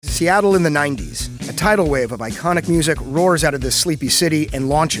Seattle in the 90s. A tidal wave of iconic music roars out of this sleepy city and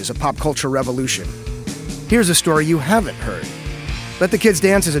launches a pop culture revolution. Here's a story you haven't heard. Let the Kids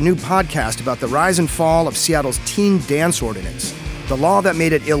Dance is a new podcast about the rise and fall of Seattle's teen dance ordinance, the law that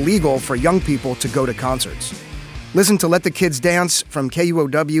made it illegal for young people to go to concerts. Listen to Let the Kids Dance from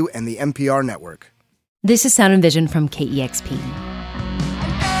KUOW and the NPR network. This is Sound and Vision from KEXP.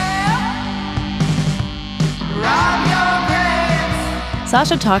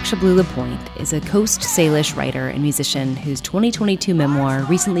 Sasha Takshablu Lapointe is a Coast Salish writer and musician whose 2022 memoir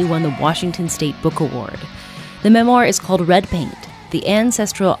recently won the Washington State Book Award. The memoir is called Red Paint, the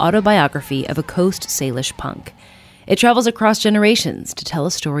ancestral autobiography of a Coast Salish punk. It travels across generations to tell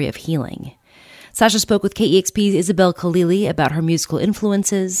a story of healing. Sasha spoke with KEXP's Isabel Khalili about her musical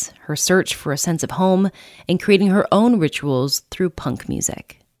influences, her search for a sense of home, and creating her own rituals through punk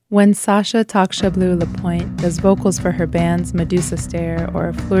music. When Sasha Takshablu Lapointe does vocals for her bands Medusa Stare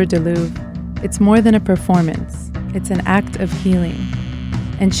or Fleur de Louve, it's more than a performance. It's an act of healing.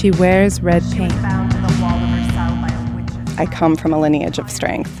 And she wears red paint. I come from a lineage of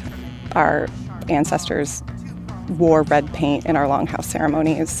strength. Our ancestors wore red paint in our longhouse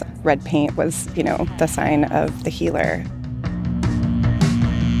ceremonies. Red paint was, the sign of the healer.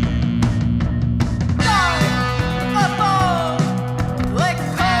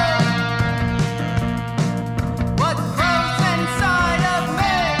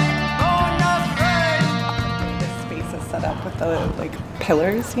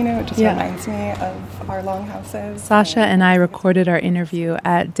 Pillars, it just reminds me of our longhouses. Sasha and I recorded our interview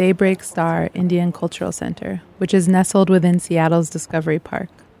at Daybreak Star Indian Cultural Center, which is nestled within Seattle's Discovery Park.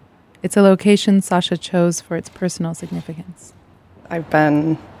 It's a location Sasha chose for its personal significance. I've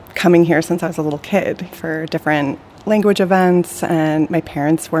been coming here since I was a little kid for different language events, and my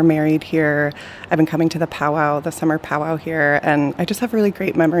parents were married here. I've been coming to the summer powwow here, and I just have really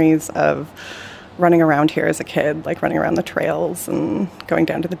great memories of running around here as a kid, like running around the trails and going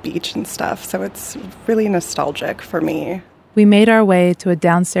down to the beach and stuff. So it's really nostalgic for me. We made our way to a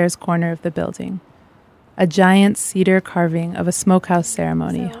downstairs corner of the building. A giant cedar carving of a smokehouse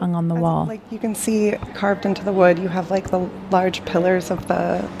ceremony hung on the wall. Like you can see carved into the wood, you have like the large pillars of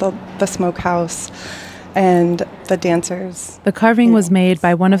the smokehouse and the dancers. The carving was made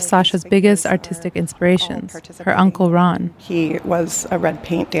by one of Sasha's biggest artistic inspirations, her uncle Ron. He was a red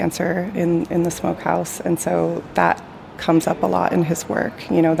paint dancer in the smokehouse, and so that comes up a lot in his work.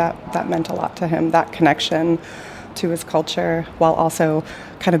 That meant a lot to him, that connection to his culture, while also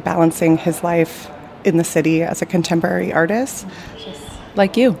kind of balancing his life in the city as a contemporary artist. Just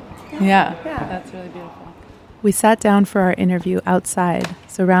like you. Yeah. That's really beautiful. We sat down for our interview outside,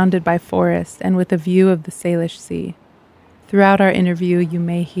 surrounded by forest and with a view of the Salish Sea. Throughout our interview, you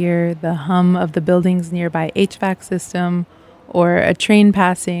may hear the hum of the building's nearby HVAC system, or a train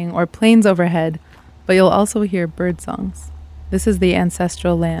passing, or planes overhead, but you'll also hear bird songs. This is the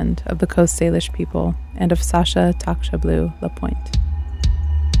ancestral land of the Coast Salish people and of Sasha Takshablu Lapointe.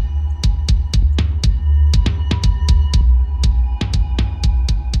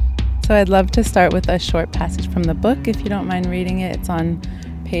 So I'd love to start with a short passage from the book, if you don't mind reading it. It's on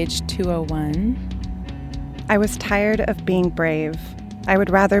page 201. I was tired of being brave. I would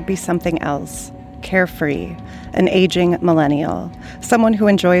rather be something else, carefree, an aging millennial, someone who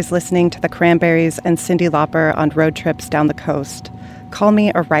enjoys listening to the Cranberries and Cyndi Lauper on road trips down the coast. Call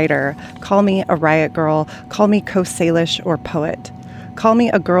me a writer, call me a riot girl, call me Coast Salish or poet. Call me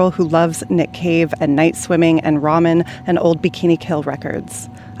a girl who loves Nick Cave and night swimming and ramen and old Bikini Kill records.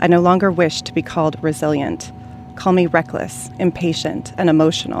 I no longer wish to be called resilient. Call me reckless, impatient, and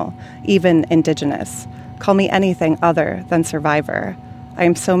emotional, even indigenous. Call me anything other than survivor. I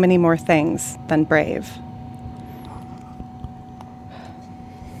am so many more things than brave.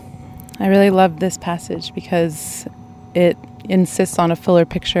 I really love this passage because it insists on a fuller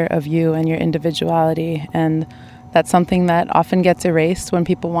picture of you and your individuality, and that's something that often gets erased when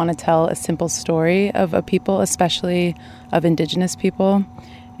people want to tell a simple story of a people, especially of indigenous people.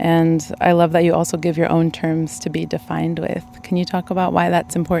 And I love that you also give your own terms to be defined with. Can you talk about why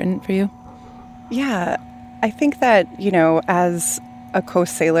that's important for you? Yeah, I think that, as a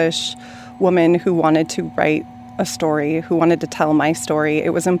Coast Salish woman who wanted to write a story, who wanted to tell my story, it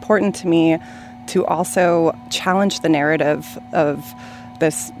was important to me to also challenge the narrative of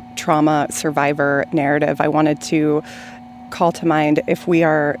this trauma survivor narrative. I wanted to call to mind, if we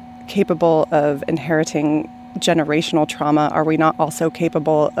are capable of inheriting generational trauma, are we not also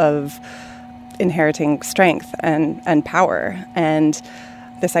capable of inheriting strength and power? And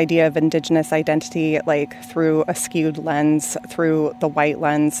this idea of indigenous identity, like through a skewed lens, through the white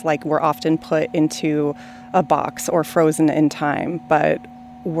lens, like we're often put into a box or frozen in time. But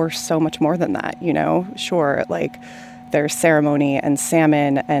were so much more than that, you know? Sure, like there's ceremony and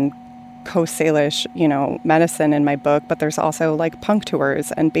salmon and Coast Salish, you know, medicine in my book, but there's also like punk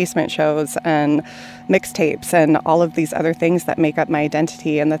tours and basement shows and mixtapes and all of these other things that make up my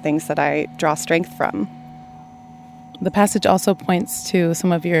identity and the things that I draw strength from. The passage also points to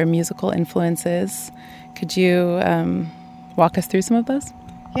some of your musical influences. Could you walk us through some of those?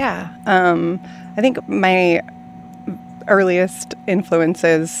 Yeah. I think my earliest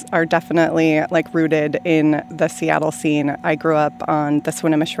influences are definitely like rooted in the Seattle scene. I grew up on the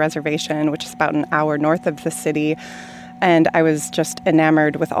Swinomish Reservation, which is about an hour north of the city. And I was just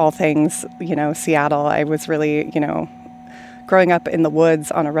enamored with all things, you know, Seattle. I was really, you know, growing up in the woods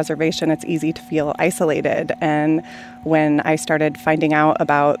on a reservation, it's easy to feel isolated. And when I started finding out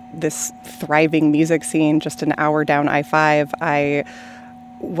about this thriving music scene just an hour down I-5, I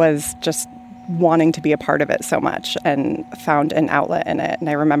was just wanting to be a part of it so much and found an outlet in it. And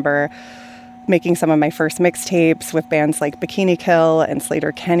I remember making some of my first mixtapes with bands like Bikini Kill and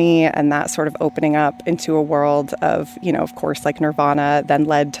Slater Kenny, and that sort of opening up into a world of, you know, of course, like Nirvana, then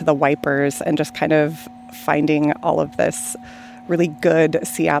led to the Wipers, and just kind of finding all of this really good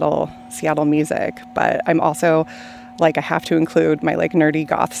Seattle music. But I'm also like, I have to include my like nerdy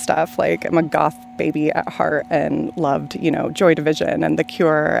goth stuff. Like, I'm a goth baby at heart and loved, you know, Joy Division and The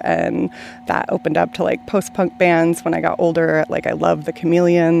Cure, and that opened up to like post-punk bands when I got older. Like, I love the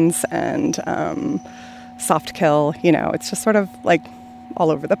Chameleons and Soft Kill. You know, it's just sort of like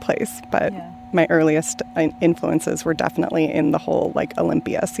all over the place. But yeah, my earliest influences were definitely in the whole like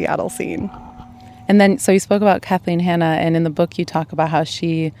Olympia, Seattle scene. And then, so you spoke about Kathleen Hanna, and in the book you talk about how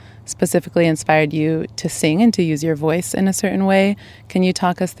she specifically inspired you to sing and to use your voice in a certain way. Can you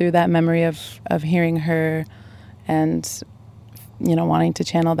talk us through that memory of hearing her and, you know, wanting to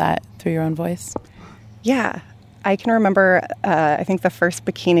channel that through your own voice? Yeah. I can remember, I think the first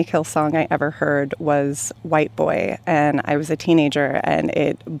Bikini Kill song I ever heard was White Boy, and I was a teenager, and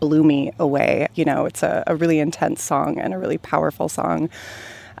it blew me away. You know, it's a really intense song and a really powerful song.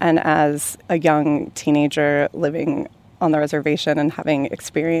 And as a young teenager living on the reservation and having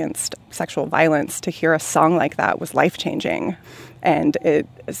experienced sexual violence, to hear a song like that was life-changing. And it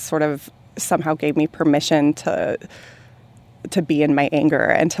sort of somehow gave me permission to be in my anger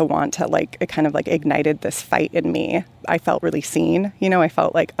and to want to, like, it kind of like ignited this fight in me. I felt really seen. You know, I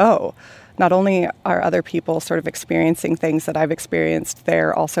felt like, oh, not only are other people sort of experiencing things that I've experienced,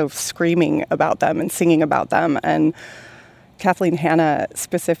 they're also screaming about them and singing about them. And Kathleen Hanna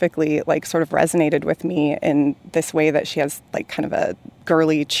specifically, like, sort of resonated with me in this way that she has, like, kind of a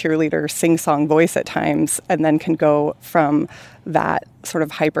girly cheerleader sing-song voice at times, and then can go from that sort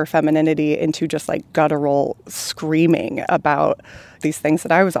of hyper-femininity into just, like, guttural screaming about these things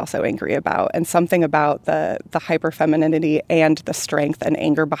that I was also angry about. And something about the hyper-femininity and the strength and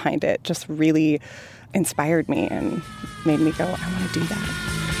anger behind it just really inspired me and made me go, I want to do that.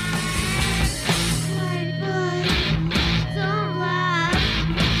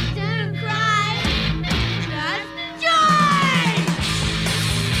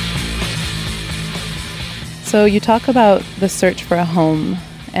 So you talk about the search for a home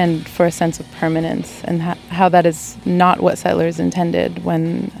and for a sense of permanence, and how that is not what settlers intended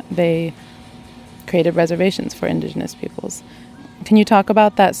when they created reservations for Indigenous peoples. Can you talk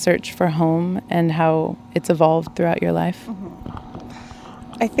about that search for home and how it's evolved throughout your life?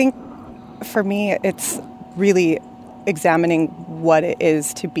 I think for me, it's really examining what it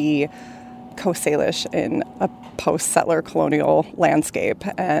is to be Coast Salish in a post-settler colonial landscape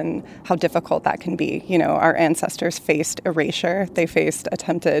and how difficult that can be. You know, our ancestors faced erasure. They faced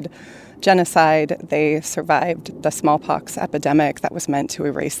attempted genocide. They survived the smallpox epidemic that was meant to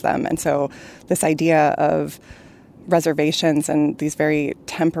erase them. And so this idea of reservations and these very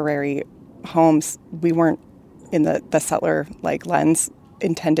temporary homes, we weren't in the settler like lens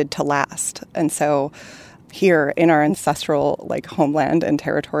intended to last. And so here in our ancestral like homeland and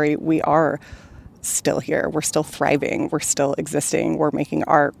territory, we are still here. We're still thriving. We're still existing. We're making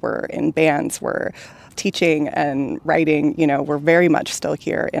art. We're in bands. We're teaching and writing. You know, we're very much still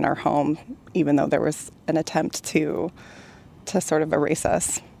here in our home, even though there was an attempt to sort of erase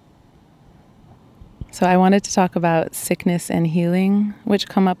us. So I wanted to talk about sickness and healing, which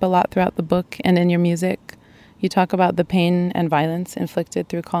come up a lot throughout the book and in your music. You talk about the pain and violence inflicted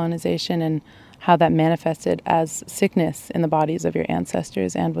through colonization and how that manifested as sickness in the bodies of your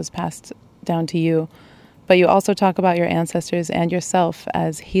ancestors and was passed down to you. But you also talk about your ancestors and yourself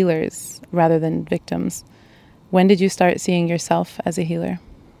as healers rather than victims. When did you start seeing yourself as a healer?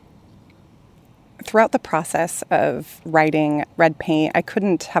 Throughout the process of writing Red Paint, I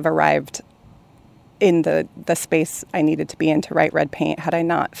couldn't have arrived in the space I needed to be in to write Red Paint had I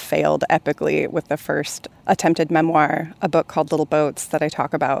not failed epically with the first attempted memoir, a book called Little Boats that I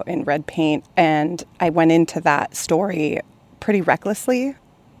talk about in Red Paint. And I went into that story pretty recklessly.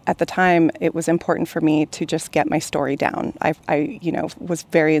 At the time, it was important for me to just get my story down. I was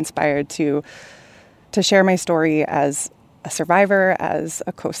very inspired to share my story as a survivor, as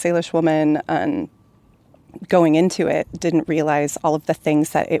a Coast Salish woman, and going into it, didn't realize all of the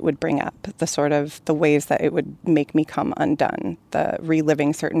things that it would bring up, the ways that it would make me come undone, the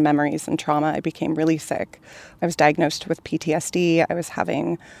reliving certain memories and trauma. I became really sick. I was diagnosed with PTSD. I was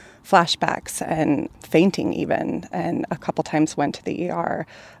having flashbacks and fainting even, and a couple times went to the ER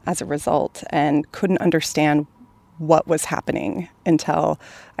as a result and couldn't understand what was happening until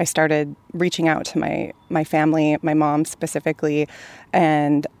I started reaching out to my family, my mom specifically,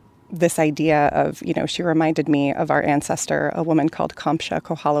 and this idea of, she reminded me of our ancestor, a woman called Kamsha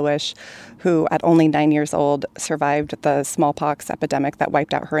Kohalowish, who at only 9 years old survived the smallpox epidemic that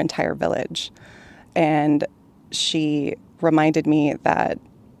wiped out her entire village. And she reminded me that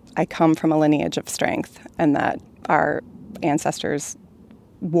I come from a lineage of strength and that our ancestors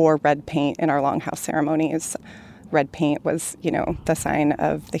wore red paint in our longhouse ceremonies. Red paint was, the sign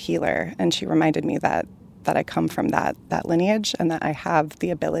of the healer. And she reminded me that I come from that lineage and that I have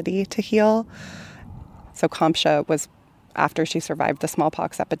the ability to heal. So Kamsha was, after she survived the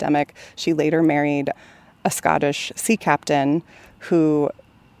smallpox epidemic, she later married a Scottish sea captain who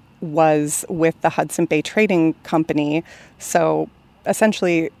was with the Hudson Bay Trading Company, so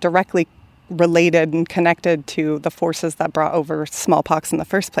essentially directly related and connected to the forces that brought over smallpox in the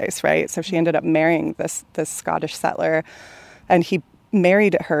first place, right? So she ended up marrying this Scottish settler, and he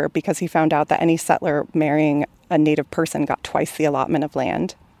married her because he found out that any settler marrying a native person got twice the allotment of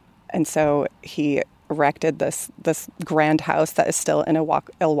land. And so he erected this grand house that is still in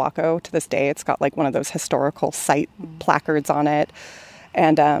Ilwaco to this day. It's got like one of those historical site placards on it.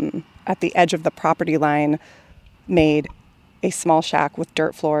 And at the edge of the property line made a small shack with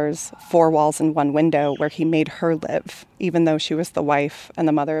dirt floors, 4 walls and 1 window where he made her live. Even though she was the wife and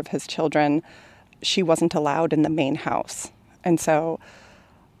the mother of his children, she wasn't allowed in the main house. And so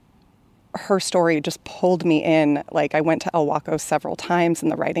her story just pulled me in. Like, I went to Ilwaco several times in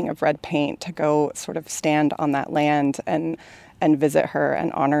the writing of Red Paint to go sort of stand on that land and visit her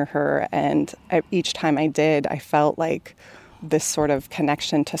and honor her. And each time I did, I felt like this sort of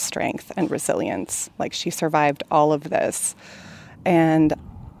connection to strength and resilience. Like, she survived all of this. And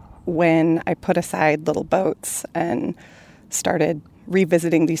when I put aside Little Boats and started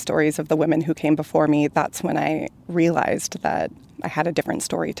revisiting these stories of the women who came before me, that's when I realized that I had a different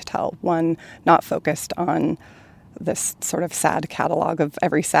story to tell. One, not focused on this sort of sad catalog of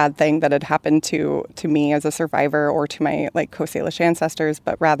every sad thing that had happened to me as a survivor or to my Coast Salish ancestors,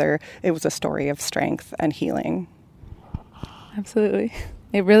 but rather it was a story of strength and healing. Absolutely.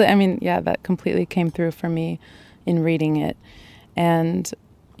 It really, that completely came through for me in reading it. And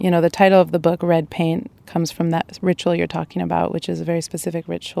the title of the book, Red Paint, comes from that ritual you're talking about, which is a very specific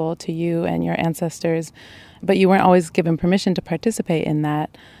ritual to you and your ancestors. But you weren't always given permission to participate in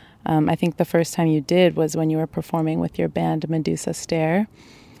that. I think the first time you did was when you were performing with your band, Medusa Stare.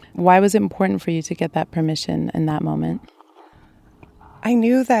 Why was it important for you to get that permission in that moment? I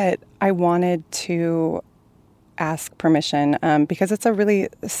knew that I wanted to ask permission because it's a really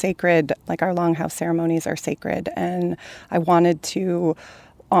sacred, our longhouse ceremonies are sacred. And I wanted to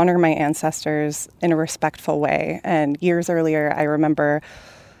honor my ancestors in a respectful way. And years earlier, I remember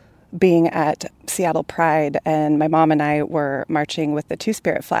being at Seattle Pride, and my mom and I were marching with the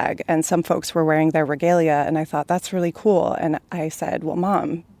Two-Spirit flag, and some folks were wearing their regalia, and I thought, that's really cool. And I said, well,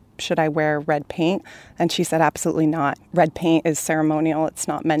 Mom, should I wear red paint? And she said, absolutely not. Red paint is ceremonial. It's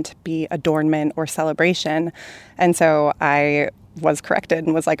not meant to be adornment or celebration. And so I was corrected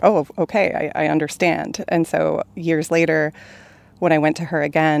and was like, oh, okay, I understand. And so years later, when I went to her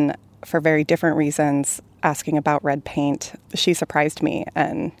again for very different reasons, asking about red paint, she surprised me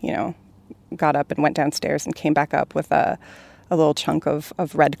and, got up and went downstairs and came back up with a little chunk of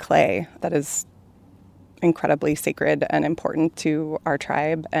red clay that is incredibly sacred and important to our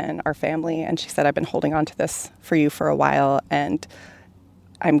tribe and our family. And she said, I've been holding on to this for you for a while, and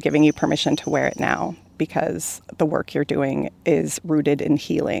I'm giving you permission to wear it now because the work you're doing is rooted in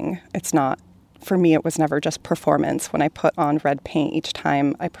healing. It's not, for me, it was never just performance. When I put on red paint each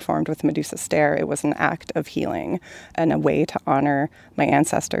time I performed with Medusa Stare, it was an act of healing and a way to honor my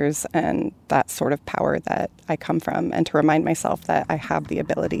ancestors and that sort of power that I come from, and to remind myself that I have the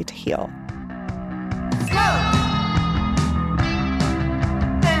ability to heal.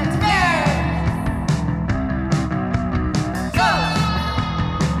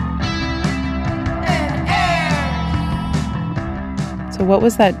 So what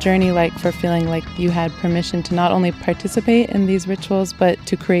was that journey like for feeling like you had permission to not only participate in these rituals, but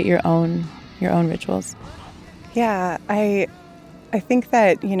to create your own rituals? Yeah, I think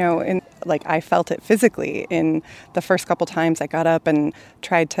that, I felt it physically in the first couple times I got up and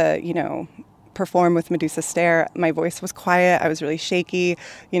tried to, perform with Medusa Stare. My voice was quiet. I was really shaky.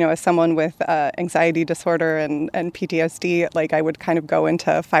 As someone with anxiety disorder and PTSD, I would kind of go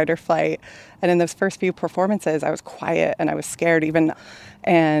into fight or flight. And in those first few performances, I was quiet and I was scared even.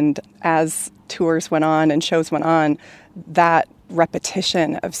 And as tours went on and shows went on, that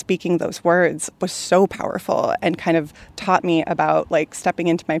repetition of speaking those words was so powerful and kind of taught me about stepping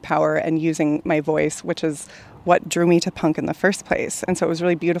into my power and using my voice, which is what drew me to punk in the first place. And so it was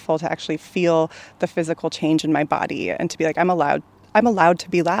really beautiful to actually feel the physical change in my body and to be I'm allowed to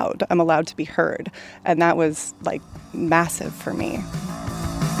be loud. I'm allowed to be heard. And that was massive for me.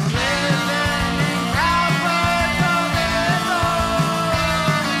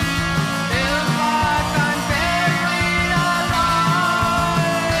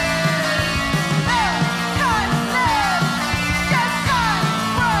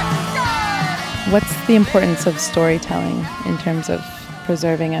 What's the importance of storytelling in terms of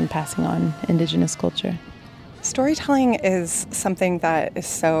preserving and passing on Indigenous culture? Storytelling is something that is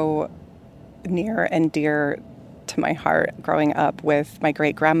so near and dear to my heart. Growing up with my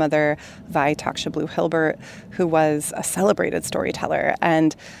great-grandmother, Vi Takshablu Hilbert, who was a celebrated storyteller.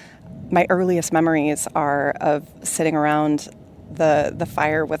 And my earliest memories are of sitting around the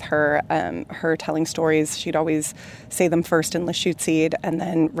fire with her, her telling stories. She'd always say them first in Lashutseed and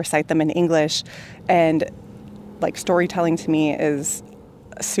then recite them in English. And storytelling to me is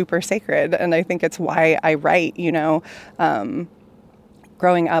super sacred. And I think it's why I write, growing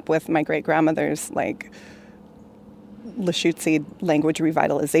up with my great-grandmother's Lashutseed language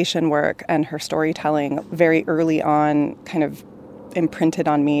revitalization work and her storytelling very early on kind of imprinted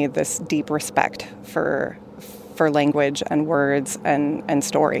on me this deep respect for language and words and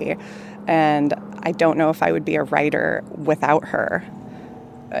story. And I don't know if I would be a writer without her.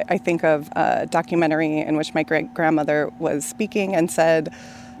 I think of a documentary in which my great-grandmother was speaking and said,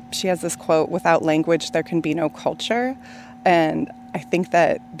 she has this quote, "Without language, there can be no culture." And I think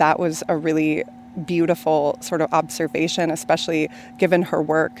that was a really beautiful sort of observation, especially given her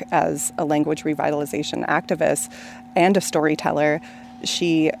work as a language revitalization activist and a storyteller.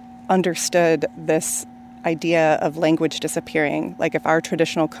 She understood this idea of language disappearing. If our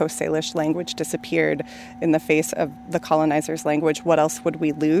traditional Coast Salish language disappeared in the face of the colonizer's language, what else would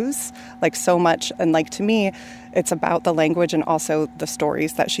we lose? So much. And to me, it's about the language and also the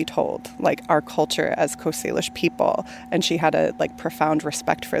stories that she told, our culture as Coast Salish people. And she had a profound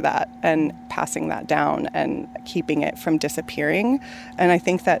respect for that and passing that down and keeping it from disappearing. And I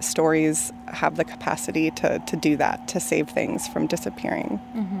think that stories have the capacity to do that, to save things from disappearing.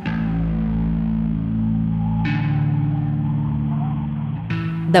 Mm-hmm.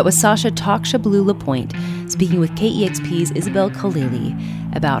 That was Sasha Takshablu LaPointe speaking with KEXP's Isabel Khalili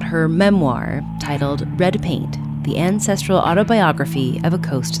about her memoir titled Red Paint, the ancestral autobiography of a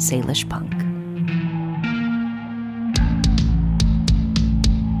Coast Salish punk.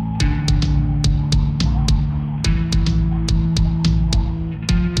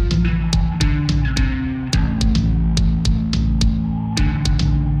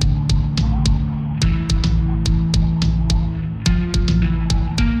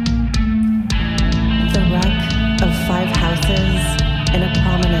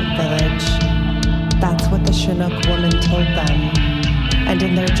 Chinook woman told them, and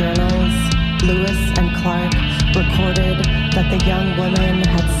in their journals, Lewis and Clark recorded that the young woman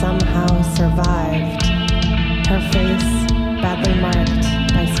had somehow survived. Her face badly marked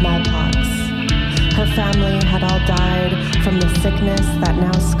by smallpox. Her family had all died from the sickness that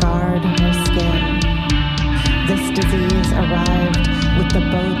now scarred her skin. This disease arrived with the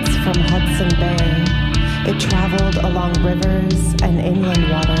boats from Hudson Bay. It traveled along rivers and inland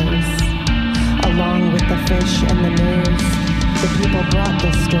waters. Along with the fish and the news, the people brought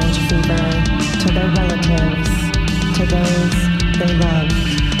this strange fever to their relatives, to those they loved,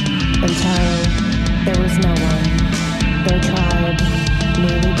 until there was no one, their tribe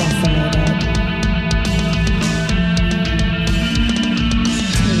nearly decimated.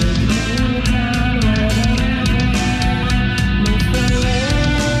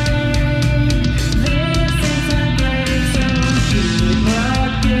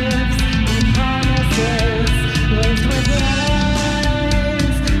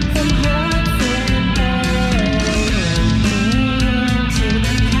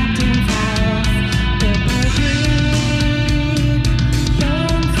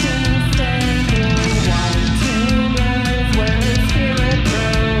 Stay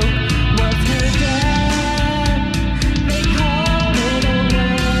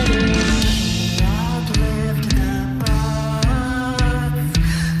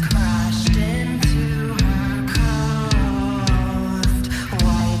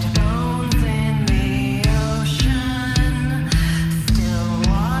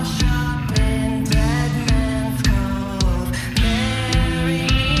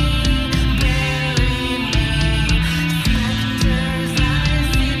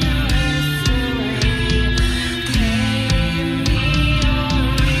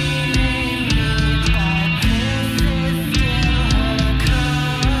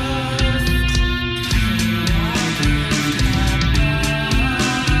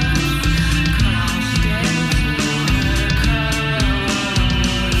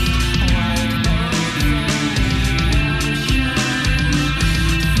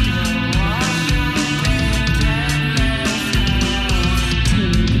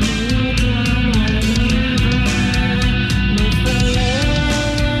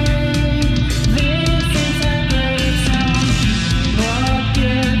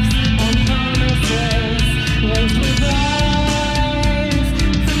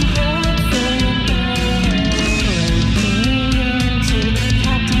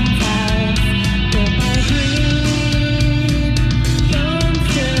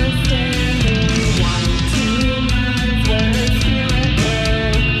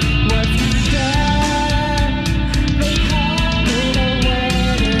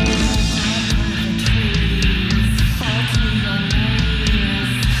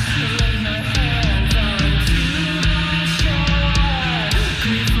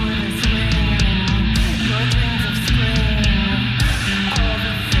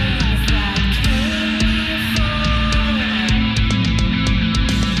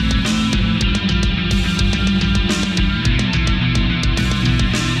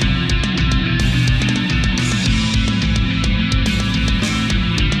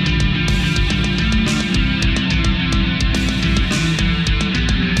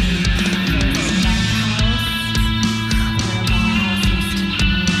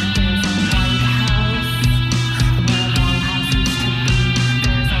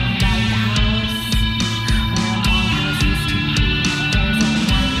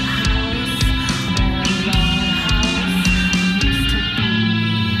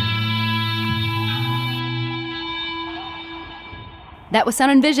That was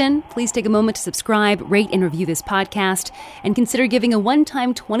Sound and Vision. Please take a moment to subscribe, rate, and review this podcast, and consider giving a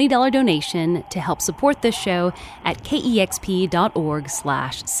one-time $20 donation to help support this show at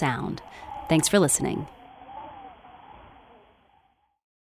kexp.org/sound. Thanks for listening.